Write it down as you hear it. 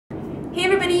Hey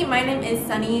everybody, my name is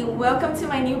Sunny. Welcome to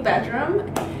my new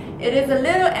bedroom. It is a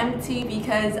little empty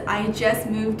because I just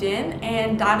moved in,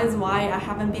 and that is why I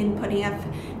haven't been putting up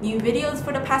new videos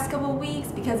for the past couple of weeks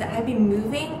because I've been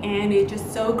moving and it's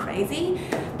just so crazy.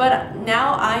 But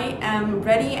now I am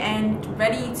ready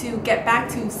to get back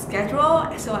to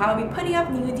schedule, so I'll be putting up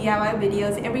new DIY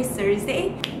videos every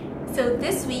Thursday. So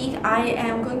this week I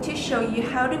am going to show you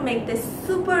how to make this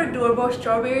super adorable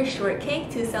strawberry shortcake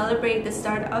to celebrate the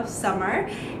start of summer.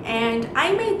 And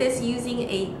I made this using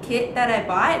a kit that I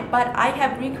bought, but I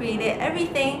have recreated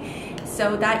everything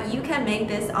so that you can make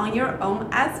this on your own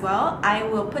as well. I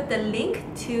will put the link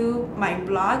to my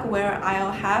blog where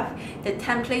I'll have the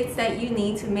templates that you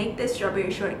need to make this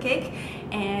strawberry shortcake,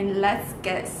 and let's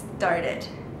get started.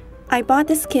 I bought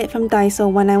this kit from Daiso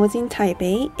when I was in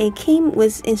Taipei. It came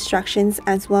with instructions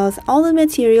as well as all the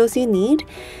materials you need,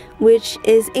 which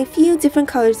is a few different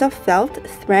colors of felt,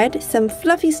 thread, some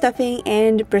fluffy stuffing,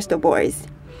 and Bristol boards.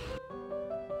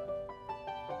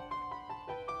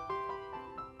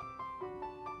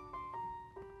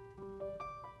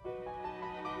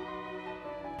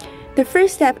 The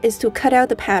first step is to cut out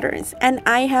the patterns, and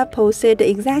I have posted the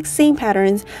exact same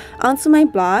patterns onto my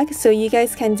blog so you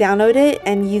guys can download it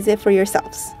and use it for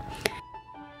yourselves.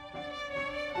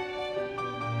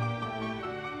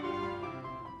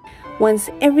 Once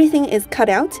everything is cut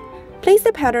out, place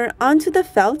the pattern onto the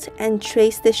felt and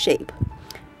trace the shape.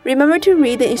 Remember to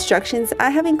read the instructions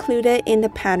I have included in the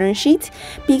pattern sheet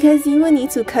because you will need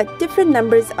to cut different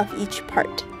numbers of each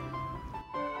part.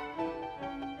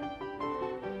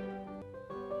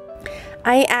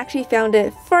 I actually found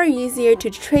it far easier to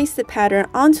trace the pattern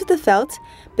onto the felt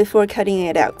before cutting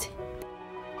it out.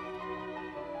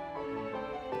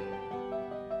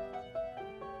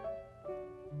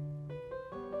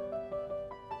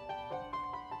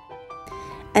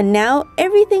 And now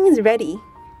everything is ready.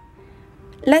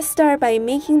 Let's start by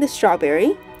making the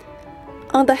strawberry.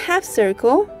 On the half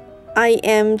circle, I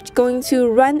am going to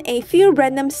run a few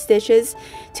random stitches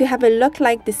to have it look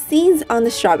like the seeds on the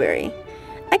strawberry.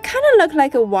 I kind of look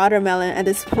like a watermelon at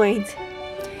this point.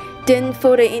 Then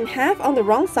fold it in half on the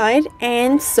wrong side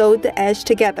and sew the edge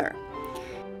together.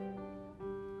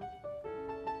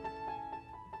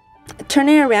 Turn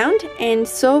it around and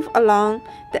sew along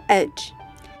the edge.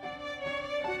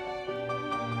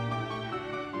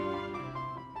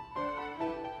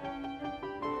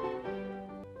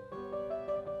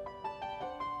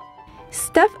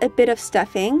 Stuff a bit of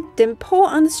stuffing, then pull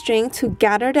on the string to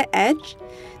gather the edge,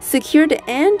 secure the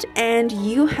end, and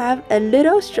you have a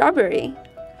little strawberry.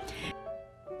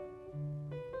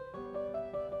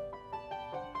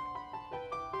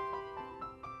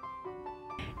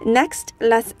 Next,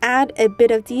 let's add a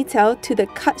bit of detail to the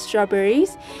cut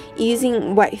strawberries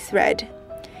using white thread.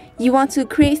 You want to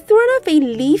create sort of a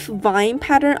leaf vine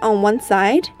pattern on one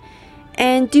side,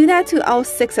 and do that to all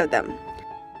 6 of them.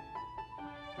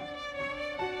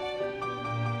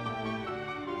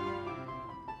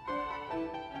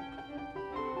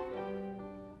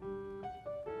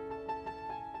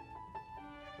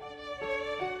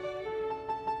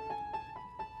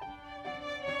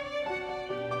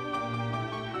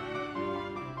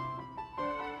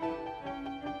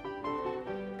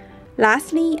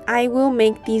 Lastly, I will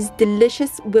make these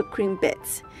delicious whipped cream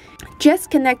bits.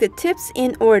 Just connect the tips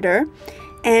in order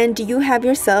and you have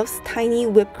yourselves tiny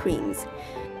whipped creams.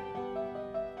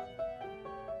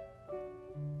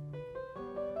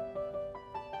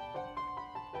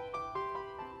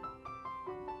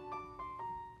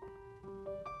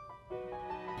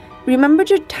 Remember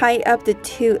to tie up the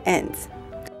 2 ends.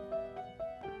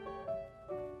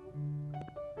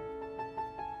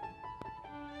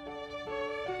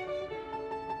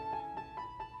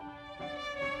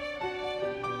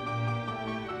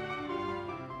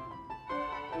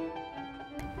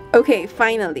 Okay,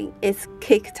 finally, it's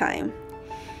cake time.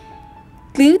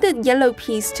 Glue the yellow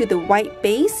piece to the white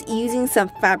base using some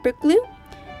fabric glue.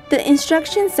 The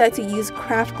instructions said to use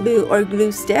craft glue or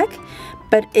glue stick,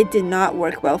 but it did not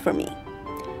work well for me.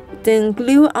 Then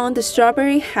glue on the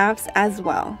strawberry halves as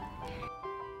well.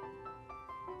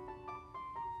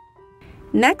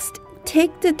 Next,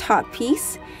 take the top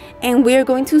piece and we're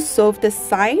going to sew the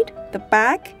side, the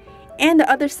back, and the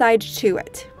other side to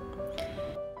it.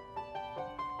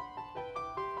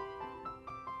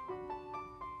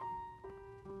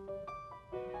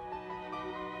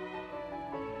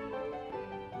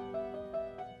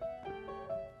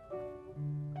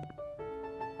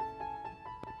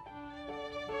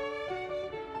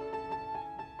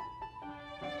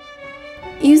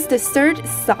 Use the third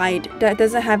side that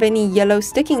doesn't have any yellow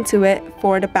sticking to it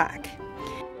for the back.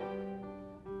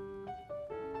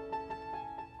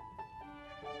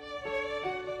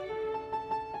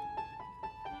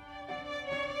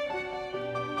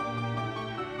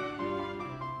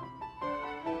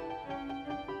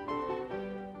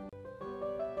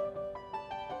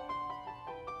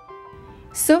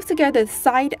 Sew together the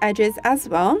side edges as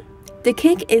well. The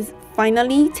cake is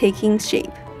finally taking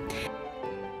shape.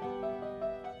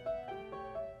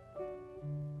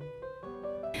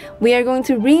 We are going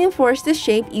to reinforce the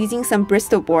shape using some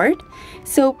Bristol board.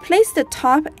 So place the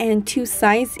top and 2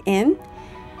 sides in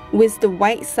with the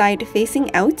white side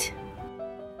facing out.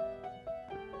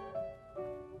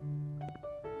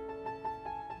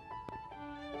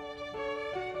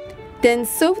 Then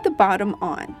sew the bottom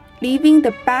on, leaving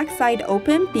the back side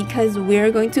open because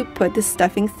we're going to put the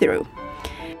stuffing through.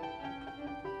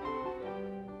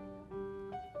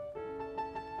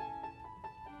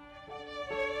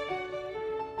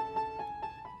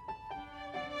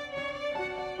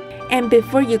 And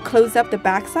before you close up the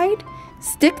back side,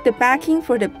 stick the backing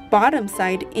for the bottom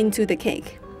side into the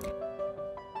cake.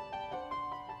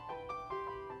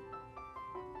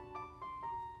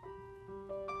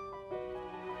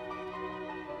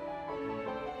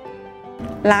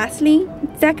 Lastly,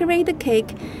 decorate the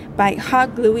cake by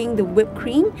hot gluing the whipped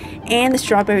cream and the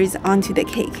strawberries onto the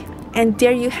cake. And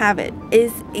there you have it.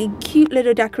 It's a cute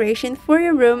little decoration for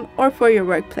your room or for your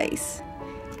workplace.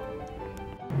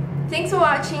 Thanks for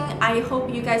watching. I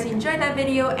hope you guys enjoyed that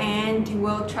video and you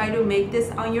will try to make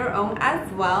this on your own as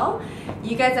well.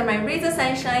 You guys are my rays of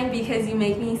sunshine because you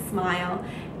make me smile.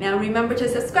 Now remember to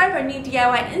subscribe for new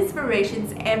DIY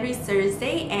inspirations every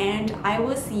Thursday, and I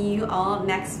will see you all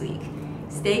next week.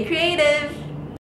 Stay creative!